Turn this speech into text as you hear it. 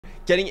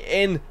getting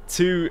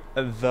into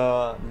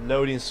the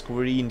loading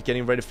screen,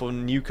 getting ready for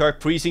Newkirk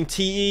Precinct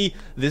TE.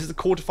 This is the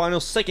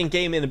quarterfinal, second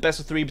game in the best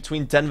of 3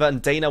 between Denver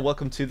and Dana.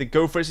 Welcome to the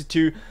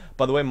GO4SC2.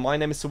 By the way, my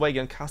name is Swag.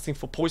 I'm casting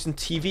for Poison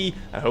TV,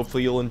 and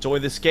hopefully you'll enjoy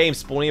this game.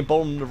 Spawning a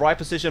ball in the right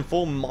position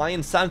for my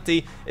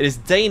insanity. It is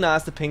Dana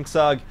as the pink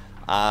Zerg,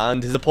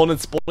 and his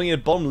opponent spawning in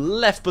the bottom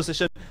left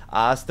position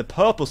as the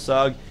purple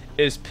Zerg.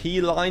 It is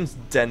P-Lines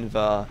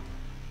Denver.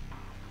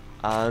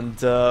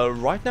 And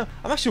right now,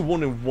 I'm actually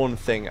wondering one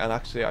thing, and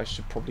actually I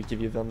should probably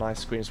give you the nice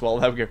screen as well.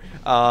 There we go.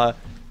 I'm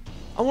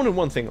wondering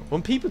one thing.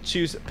 When people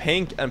choose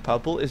pink and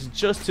purple, is it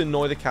just to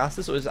annoy the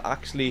casters, or is it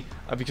actually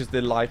because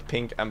they like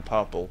pink and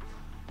purple?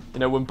 You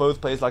know, when both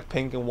players like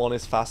pink and one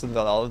is faster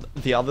than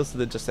the other, so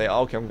they just say,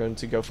 oh, okay, I'm going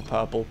to go for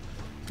purple.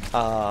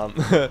 Or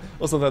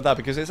something like that,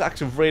 because it's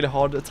actually really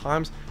hard at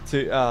times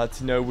to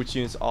know which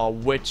units are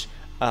which,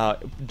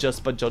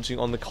 just by judging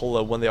on the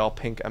color when they are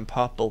pink and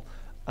purple.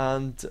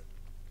 And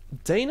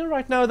Dana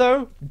right now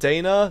though,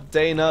 Dana,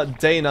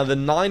 the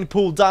 9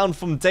 pull down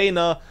from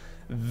Dana.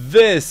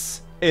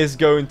 This is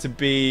going to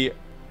be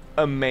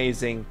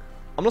amazing.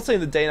 I'm not saying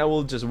that Dana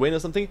will just win or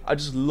something. I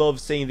just love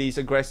seeing these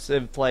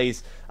aggressive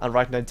plays. And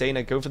right now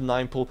Dana going for the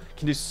 9 pull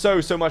can do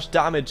so much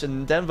damage.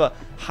 And Denver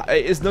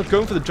is not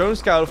going for the drone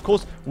scout. Of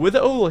course, with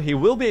the Oval, he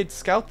will be able to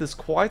scout this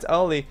quite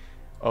early.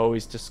 Oh,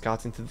 he's just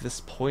scouting to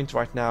this point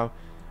right now.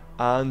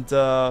 And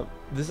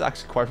this is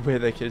actually quite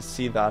weird. They can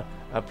see that.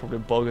 Probably a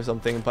bug or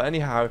something. But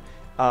anyhow,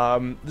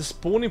 the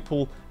spawning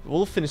pool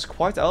will finish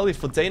quite early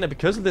for Dana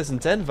because of this. In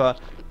Denver,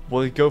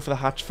 will he go for the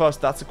hatch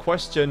first? That's a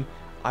question.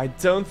 I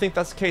don't think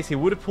that's the case. He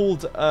would have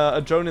pulled a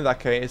drone in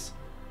that case.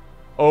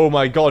 Oh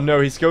my god,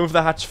 no. He's going for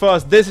the hatch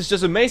first. This is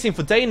just amazing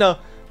for Dana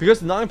because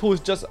the 9 pool is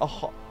just a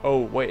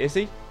oh, wait, is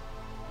he?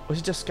 Or is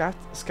he just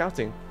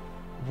scouting?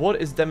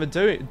 What is Denver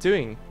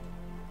doing?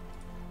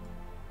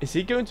 Is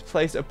he going to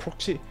place a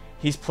proxy?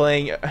 He's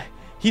placing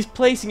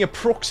a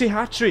proxy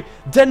hatchery.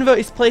 Denver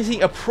is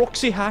placing a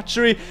proxy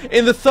hatchery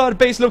in the 3rd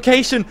base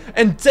location.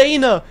 And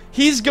Dana,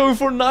 he's going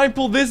for a 9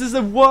 pull. This is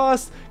the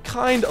worst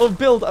kind of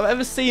build I've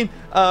ever seen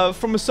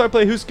from a Zerg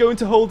player who's going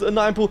to hold a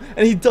 9 pull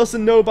and he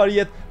doesn't know about it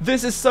yet.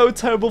 This is so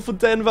terrible for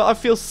Denver. I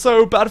feel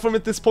so bad for him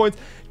at this point.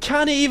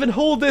 Can he even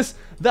hold this?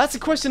 That's a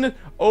question.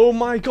 Oh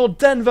my god,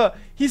 Denver,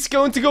 he's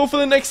going to go for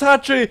the next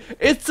hatchery.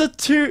 It's a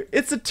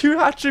 2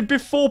 hatchery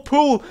before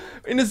pull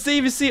in a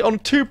ZVC on a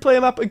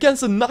 2-player map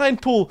against a 9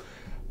 pull.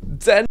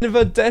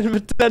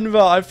 Denver,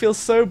 I feel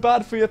so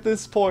bad for you at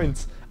this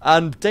point.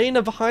 And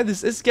Dana behind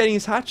this is getting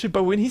his hatchery,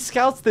 but when he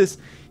scouts this,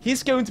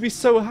 he's going to be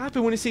so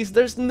happy when he sees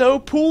there's no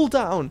pull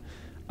down.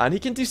 And he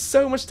can do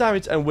so much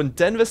damage, and when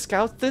Denver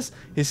scouts this,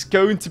 he's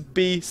going to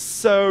be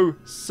so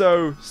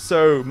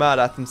mad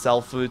at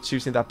himself for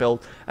choosing that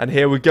build. And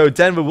here we go,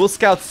 Denver will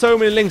scout so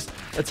many links,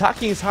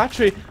 attacking his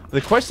hatchery. The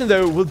question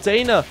though, will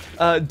Dana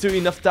do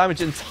enough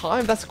damage in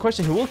time? That's the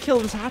question. He will kill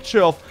this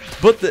hatchery off,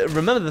 but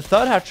remember the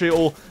 3rd hatchery,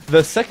 or the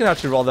 2nd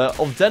hatchery rather,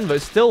 of Denver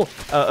is still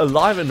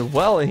alive and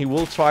well, and he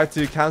will try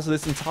to cancel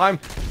this in time.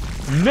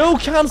 No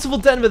cancel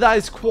for Denver. That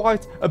is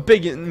quite a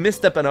big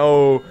misstep. And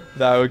oh,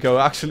 there we go.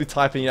 Actually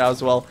typing it out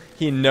as well.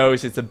 He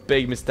knows it's a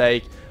big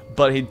mistake.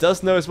 But he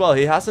does know as well.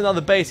 He has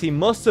another base. He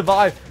must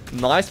survive.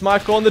 Nice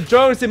micro on the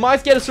drones. They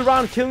might get us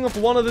around. Killing off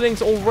one of the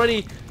links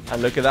already.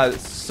 And look at that.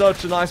 It's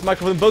such a nice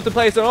micro from both the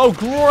players. Oh,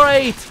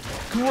 great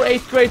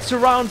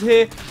surround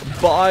here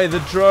by the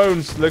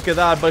drones. Look at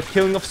that. But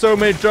killing off so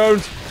many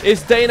drones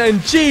is Dana. And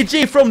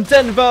GG from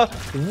Denver.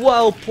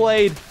 Well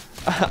played.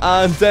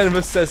 And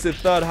Denver says it.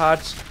 3rd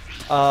hatch.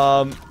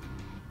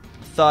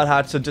 3rd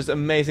hatch, so just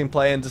amazing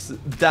play and just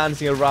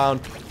dancing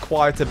around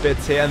quite a bit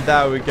here. And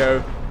there we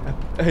go.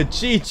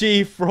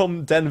 GG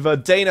from Denver.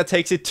 Dana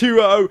takes it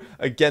 2-0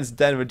 against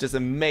Denver. Just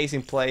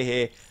amazing play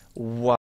here. Wow.